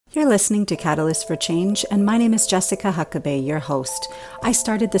You're listening to Catalyst for Change, and my name is Jessica Huckabee, your host. I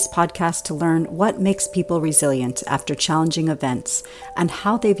started this podcast to learn what makes people resilient after challenging events and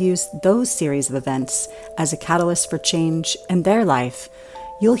how they've used those series of events as a catalyst for change in their life.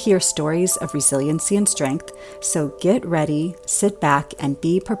 You'll hear stories of resiliency and strength, so get ready, sit back, and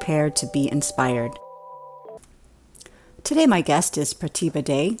be prepared to be inspired. Today, my guest is Pratibha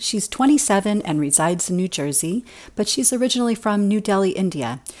Dey. She's 27 and resides in New Jersey, but she's originally from New Delhi,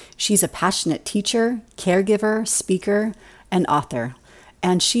 India. She's a passionate teacher, caregiver, speaker, and author.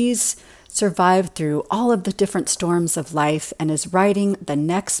 And she's survived through all of the different storms of life and is writing the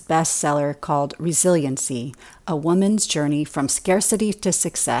next bestseller called Resiliency, A Woman's Journey from Scarcity to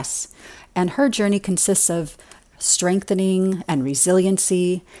Success. And her journey consists of strengthening and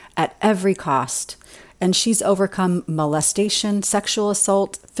resiliency at every cost. And she's overcome molestation, sexual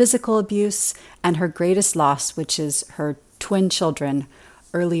assault, physical abuse, and her greatest loss, which is her twin children,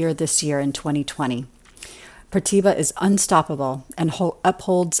 earlier this year in 2020. Pratibha is unstoppable and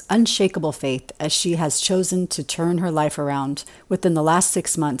upholds unshakable faith as she has chosen to turn her life around within the last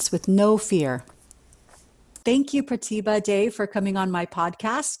 6 months with no fear. Thank you, Pratibha Dey, for coming on my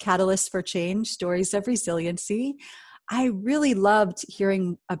podcast, Catalyst for Change, Stories of Resiliency. I really loved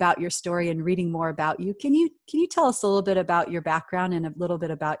hearing about your story and reading more about you. Can you tell us a little bit about your background and a little bit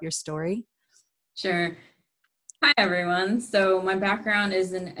about your story? Sure. Hi, everyone. So my background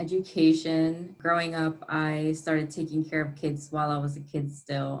is in education. Growing up, I started taking care of kids while I was a kid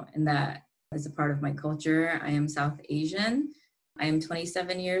still, and that is a part of my culture. I am South Asian. I am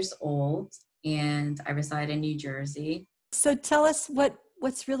 27 years old, and I reside in New Jersey. So tell us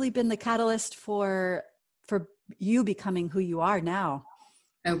what's really been the catalyst for you becoming who you are now.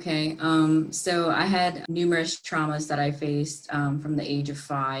 Okay. So I had numerous traumas that I faced from the age of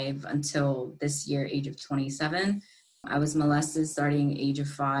 5 until this year, age of 27. I was molested starting age of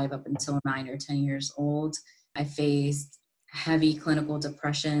 5 up until 9 or 10 years old. I faced heavy clinical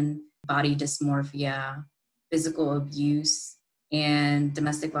depression, body dysmorphia, physical abuse, and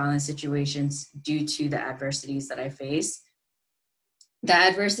domestic violence situations due to the adversities that I faced. The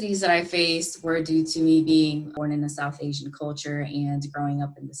adversities that I faced were due to me being born in a South Asian culture and growing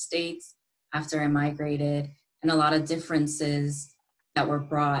up in the States after I migrated, and a lot of differences that were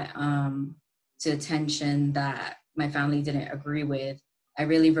brought to attention that my family didn't agree with. I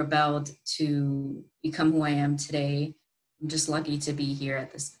really rebelled to become who I am today. I'm just lucky to be here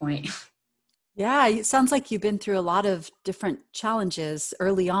at this point. Yeah, it sounds like you've been through a lot of different challenges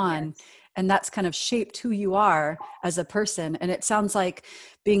early on. Yes. And that's kind of shaped who you are as a person. And it sounds like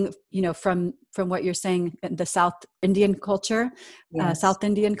being, from what you're saying, the South Indian culture, Yes.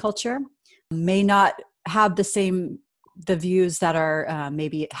 may not have the views that are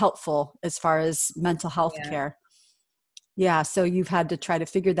maybe helpful as far as mental health Yeah. care. Yeah. So you've had to try to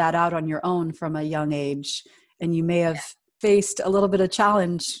figure that out on your own from a young age. And you may have faced a little bit of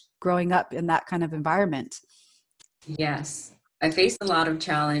challenge growing up in that kind of environment. Yes, I faced a lot of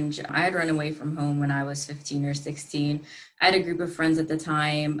challenge. I had run away from home when I was 15 or 16. I had a group of friends at the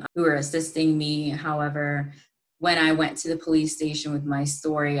time who were assisting me. However, when I went to the police station with my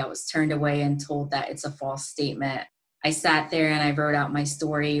story, I was turned away and told that it's a false statement. I sat there and I wrote out my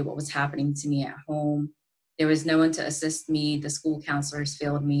story, what was happening to me at home. There was no one to assist me. The school counselors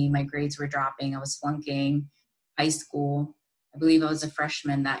failed me. My grades were dropping. I was flunking high school. I believe I was a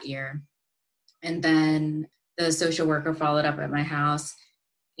freshman that year. And then the social worker followed up at my house,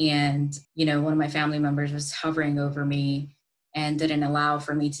 and one of my family members was hovering over me and didn't allow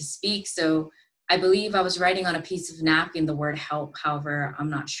for me to speak. So I believe I was writing on a piece of napkin the word help. However, I'm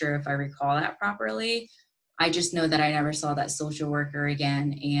not sure if I recall that properly. I just know that I never saw that social worker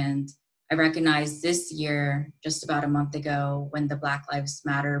again. And I recognized this year, just about a month ago, when the Black Lives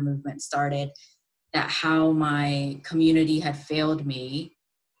Matter movement started, that how my community had failed me,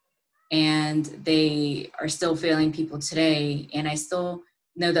 and they are still failing people today. And I still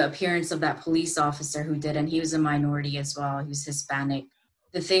know the appearance of that police officer who did, and he was a minority as well. He was Hispanic.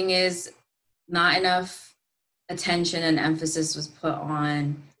 The thing is, not enough attention and emphasis was put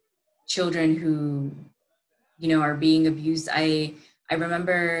on children who, are being abused. I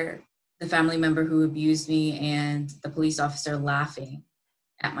remember the family member who abused me and the police officer laughing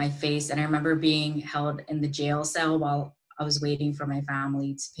at my face. And I remember being held in the jail cell while I was waiting for my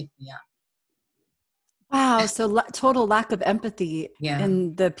family to pick me up. Wow. So total lack of empathy Yeah.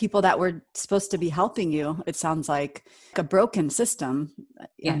 in the people that were supposed to be helping you. It sounds like a broken system.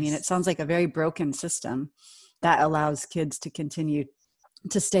 Yes. I mean, it sounds like a very broken system that allows kids to continue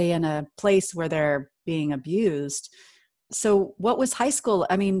to stay in a place where they're being abused. So what was high school?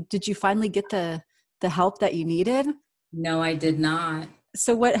 I mean, did you finally get the help that you needed? No, I did not.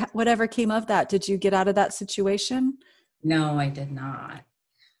 So whatever came of that, did you get out of that situation? No, I did not.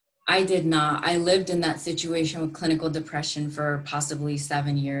 I did not. I lived in that situation with clinical depression for possibly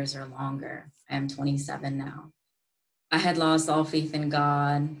 7 years or longer. I am 27 now. I had lost all faith in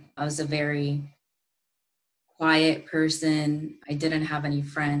God. I was a very quiet person. I didn't have any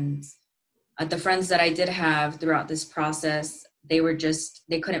friends. The friends that I did have throughout this process, they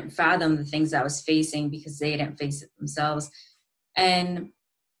couldn't fathom the things I was facing because they didn't face it themselves. And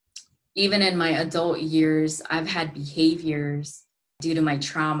even in my adult years, I've had behaviors due to my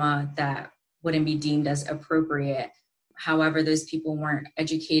trauma that wouldn't be deemed as appropriate. However, those people weren't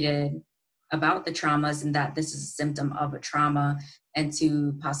educated about the traumas and that this is a symptom of a trauma and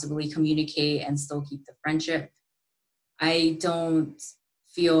to possibly communicate and still keep the friendship. I don't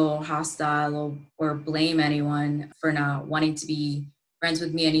feel hostile or blame anyone for not wanting to be friends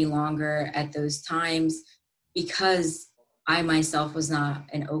with me any longer at those times because I myself was not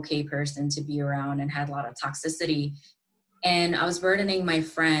an okay person to be around and had a lot of toxicity. And I was burdening my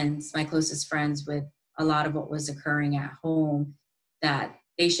friends, my closest friends, with a lot of what was occurring at home that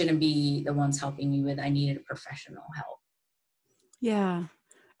they shouldn't be the ones helping me with. I needed professional help. Yeah.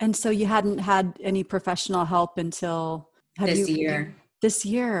 And so you hadn't had any professional help until This year. This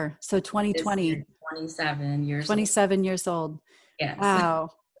year? So 2020, 27 years old. 27 years old. Yes. Wow.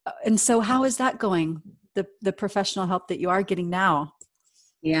 And so how is that going? The professional help that you are getting now?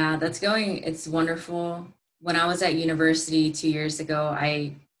 Yeah, it's wonderful. When I was at university 2 years ago,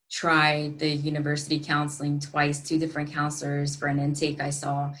 I tried the university counseling twice, two different counselors for an intake I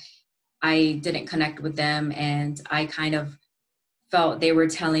saw. I didn't connect with them, and I kind of felt they were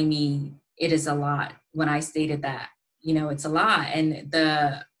telling me it is a lot when I stated that, it's a lot. And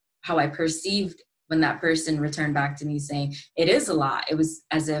how I perceived when that person returned back to me saying it is a lot, it was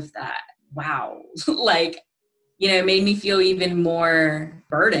as if that, wow, like, it made me feel even more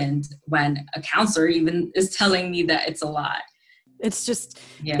burdened when a counselor even is telling me that it's a lot. It's just,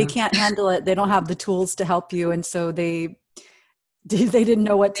 Yeah. They can't handle it. They don't have the tools to help you. And so they didn't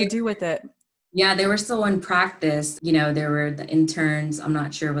know what to do with it. Yeah, they were still in practice. There were the interns. I'm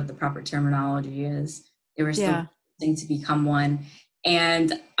not sure what the proper terminology is. They were still trying to become one.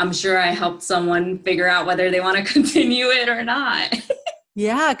 And I'm sure I helped someone figure out whether they want to continue it or not.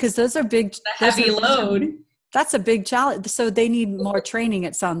 Yeah, because those are big. The heavy load. That's a big challenge. So they need more training,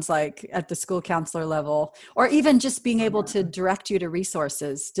 it sounds like, at the school counselor level, or even just being able to direct you to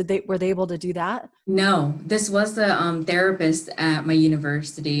resources. Were they able to do that? No, this was the therapist at my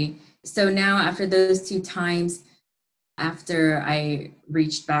university. So now after those two times, after I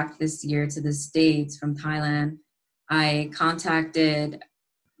reached back this year to the States from Thailand, I contacted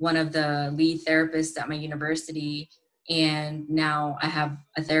one of the lead therapists at my university, and now I have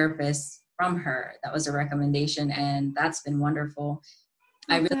a therapist from her. That was a recommendation, and that's been wonderful.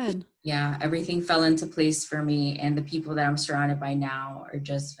 Good. Yeah, everything fell into place for me, and the people that I'm surrounded by now are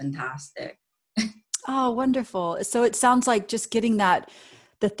just fantastic. Oh, wonderful. So it sounds like just getting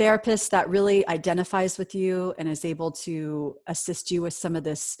the therapist that really identifies with you and is able to assist you with some of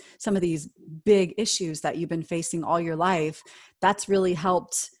these big issues that you've been facing all your life, that's really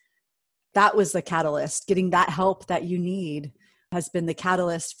helped. That was the catalyst. Getting that help that you need has been the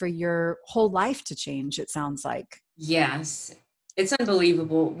catalyst for your whole life to change, it sounds like. Yes. It's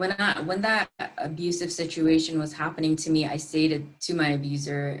unbelievable. When that abusive situation was happening to me, I stated to my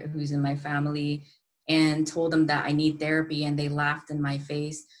abuser, who's in my family, and told them that I need therapy, and they laughed in my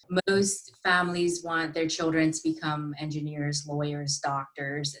face. Most families want their children to become engineers, lawyers,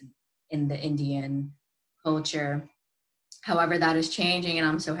 doctors in the Indian culture. However, that is changing, and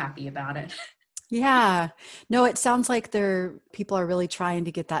I'm so happy about it. Yeah. No, it sounds like people are really trying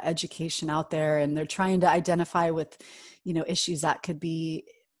to get that education out there, and they're trying to identify with, issues that could be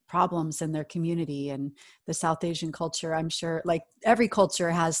problems in their community. And the South Asian culture, I'm sure, like every culture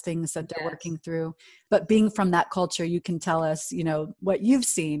has things that they're working through, but being from that culture, you can tell us, what you've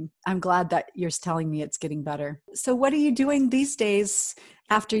seen. I'm glad that you're telling me it's getting better. So what are you doing these days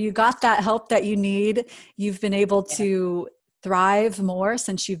after you got that help that you need? You've been able to thrive more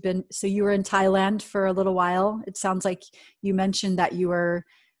since you were in Thailand for a little while. It sounds like you mentioned that you were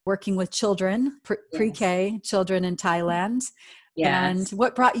working with children, pre-K children in Thailand. Yes. And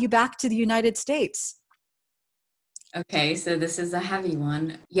what brought you back to the United States? Okay, so this is a heavy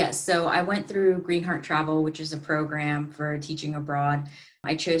one. Yes, so I went through Green Heart Travel, which is a program for teaching abroad.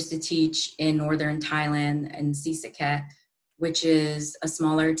 I chose to teach in northern Thailand in Sisaket, which is a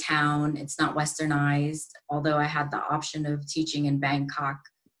smaller town. It's not westernized, although I had the option of teaching in Bangkok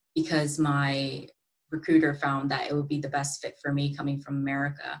because my recruiter found that it would be the best fit for me coming from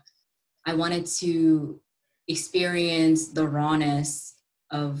America. I wanted to experience the rawness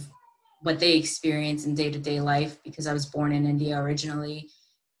of what they experience in day-to-day life because I was born in India originally.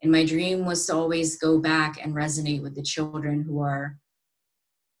 And my dream was to always go back and resonate with the children who are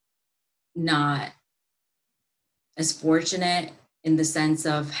not as fortunate in the sense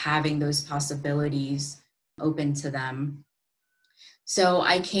of having those possibilities open to them. So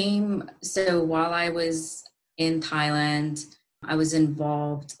while I was in Thailand, I was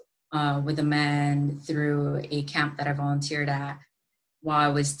involved with a man through a camp that I volunteered at while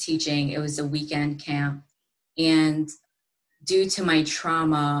I was teaching. It was a weekend camp. And due to my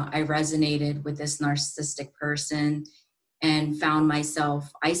trauma, I resonated with this narcissistic person and found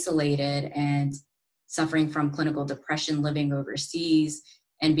myself isolated and suffering from clinical depression, living overseas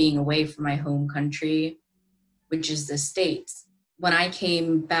and being away from my home country, which is the States. When I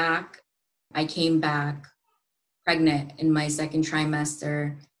came back pregnant in my second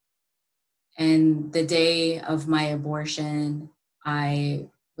trimester. And the day of my abortion, I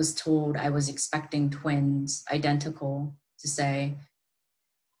was told I was expecting twins, identical to say.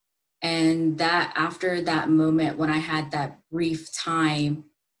 And that after that moment, when I had that brief time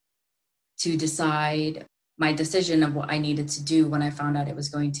to decide my decision of what I needed to do when I found out it was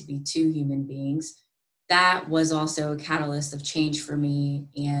going to be two human beings, that was also a catalyst of change for me.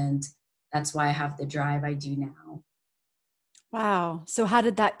 And that's why I have the drive I do now. Wow. So how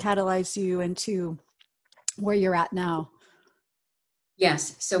did that catalyze you into where you're at now?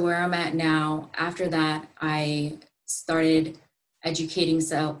 Yes. So where I'm at now, after that, I started educating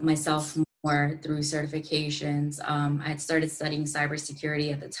myself more through certifications. I had started studying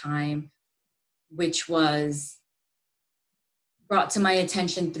cybersecurity at the time, which was brought to my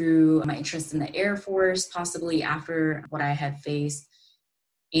attention through my interest in the Air Force, possibly after what I had faced,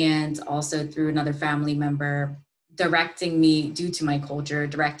 and also through another family member directing me, due to my culture,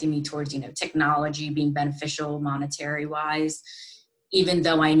 directing me towards, technology being beneficial monetary wise, even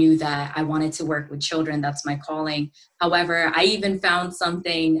though I knew that I wanted to work with children. That's my calling. However, I even found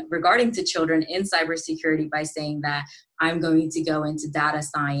something regarding to children in cybersecurity by saying that I'm going to go into data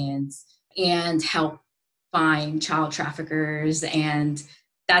science and help find child traffickers. And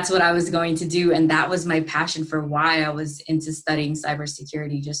that's what I was going to do. And that was my passion for why I was into studying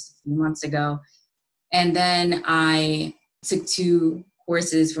cybersecurity just a few months ago. And then I took 2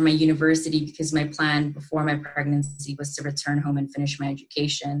 courses for my university because my plan before my pregnancy was to return home and finish my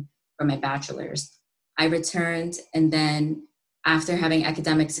education for my bachelor's. I returned, and then after having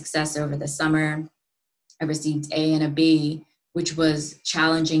academic success over the summer, I received A and a B, which was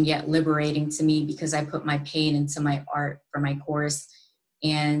challenging yet liberating to me because I put my pain into my art for my course.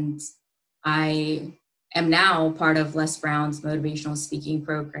 And I am now part of Les Brown's motivational speaking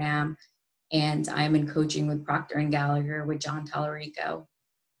program, and I'm in coaching with Procter and Gallagher with John Tallarico.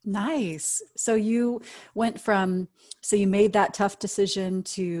 Nice. So you you made that tough decision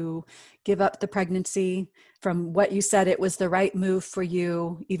to give up the pregnancy. From what you said, it was the right move for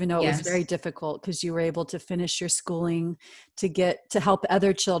you, even though it was very Yes. difficult because you were able to finish your schooling to help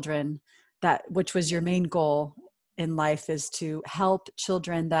other children, which was your main goal in life, is to help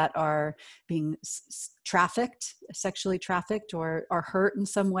children that are being sexually trafficked or are hurt in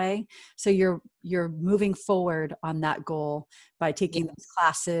some way. So you're moving forward on that goal by taking those Yes.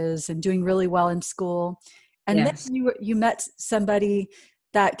 classes and doing really well in school. And then Yes. you met somebody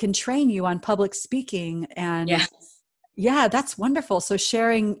that can train you on public speaking. And Yes. yeah, that's wonderful. So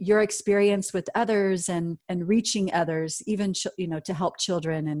sharing your experience with others and reaching others, even to help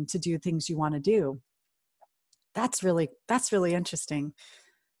children and to do things you want to do. That's really interesting.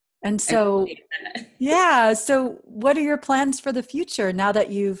 And I so, appreciate that. yeah. So what are your plans for the future now that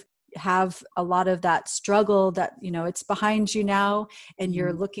you've have a lot of that struggle that, it's behind you now, and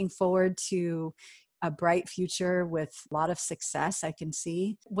you're Mhm. looking forward to a bright future with a lot of success, I can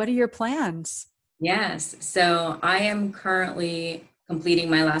see. What are your plans? Yes. So I am currently completing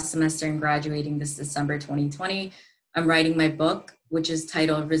my last semester and graduating this December 2020. I'm writing my book, which is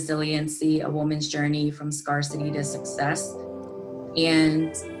titled Resiliency: A Woman's Journey from Scarcity to Success.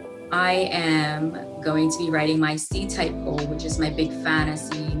 And I am going to be writing my C-type goal, which is my big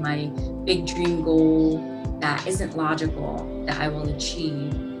fantasy, my big dream goal that isn't logical, that I will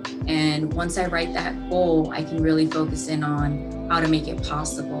achieve. And once I write that goal, I can really focus in on how to make it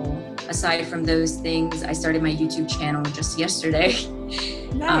possible. Aside from those things, I started my YouTube channel just yesterday,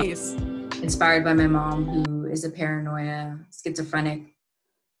 um, Nice. inspired by my mom, who is a paranoia schizophrenic.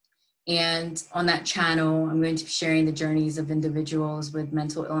 And on that channel, I'm going to be sharing the journeys of individuals with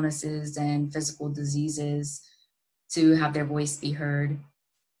mental illnesses and physical diseases to have their voice be heard.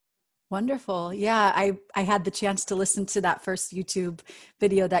 Wonderful. Yeah, I had the chance to listen to that first YouTube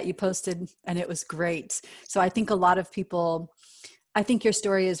video that you posted, and it was great. So I think a lot of people I think your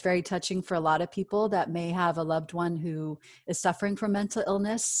story is very touching for a lot of people that may have a loved one who is suffering from mental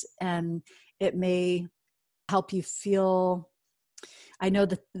illness, and it may help you feel. I know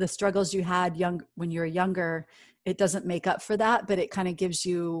the struggles you had when you were younger, it doesn't make up for that, but it kind of gives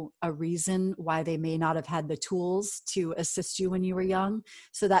you a reason why they may not have had the tools to assist you when you were young.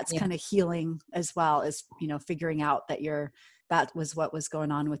 So that's Yeah. kind of healing as well as, figuring out that was what was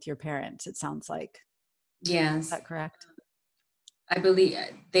going on with your parents, it sounds like. Is Yes. that correct? I believe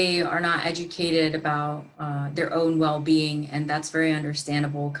they are not educated about their own well-being, and that's very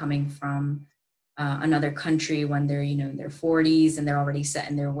understandable coming from another country when they're in their 40s and they're already set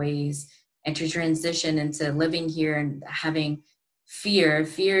in their ways, and to transition into living here and having fear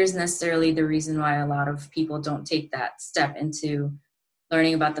is necessarily the reason why a lot of people don't take that step into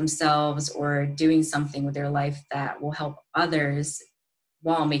learning about themselves or doing something with their life that will help others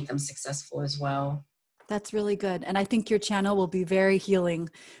while make them successful as well. That's really good. And I think your channel will be very healing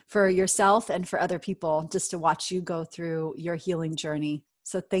for yourself and for other people, just to watch you go through your healing journey.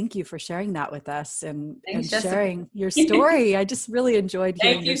 So thank you for sharing that with us and Thanks, Jessica. sharing your story. I just really enjoyed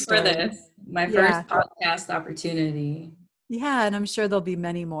hearing Thank your you for story. this, my Yeah. first podcast opportunity. Yeah. And I'm sure there'll be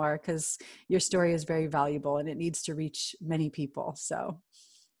many more because your story is very valuable and it needs to reach many people. So,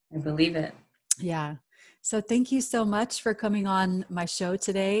 I believe it. yeah. So thank you so much for coming on my show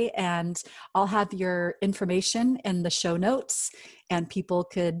today. And I'll have your information in the show notes, and people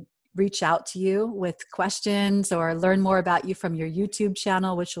could reach out to you with questions or learn more about you from your YouTube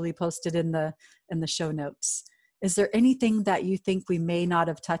channel, which will be posted in the show notes. Is there anything that you think we may not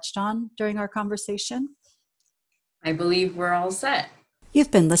have touched on during our conversation? I believe we're all set.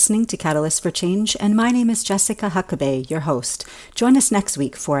 You've been listening to Catalyst for Change, and my name is Jessica Huckabee, your host. Join us next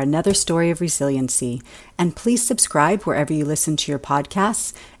week for another story of resiliency. And please subscribe wherever you listen to your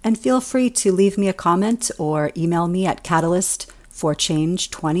podcasts, and feel free to leave me a comment or email me at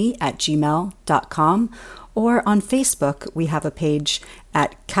catalystforchange20@gmail.com, or on Facebook, we have a page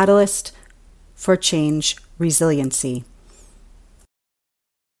at Catalyst for Change Resiliency.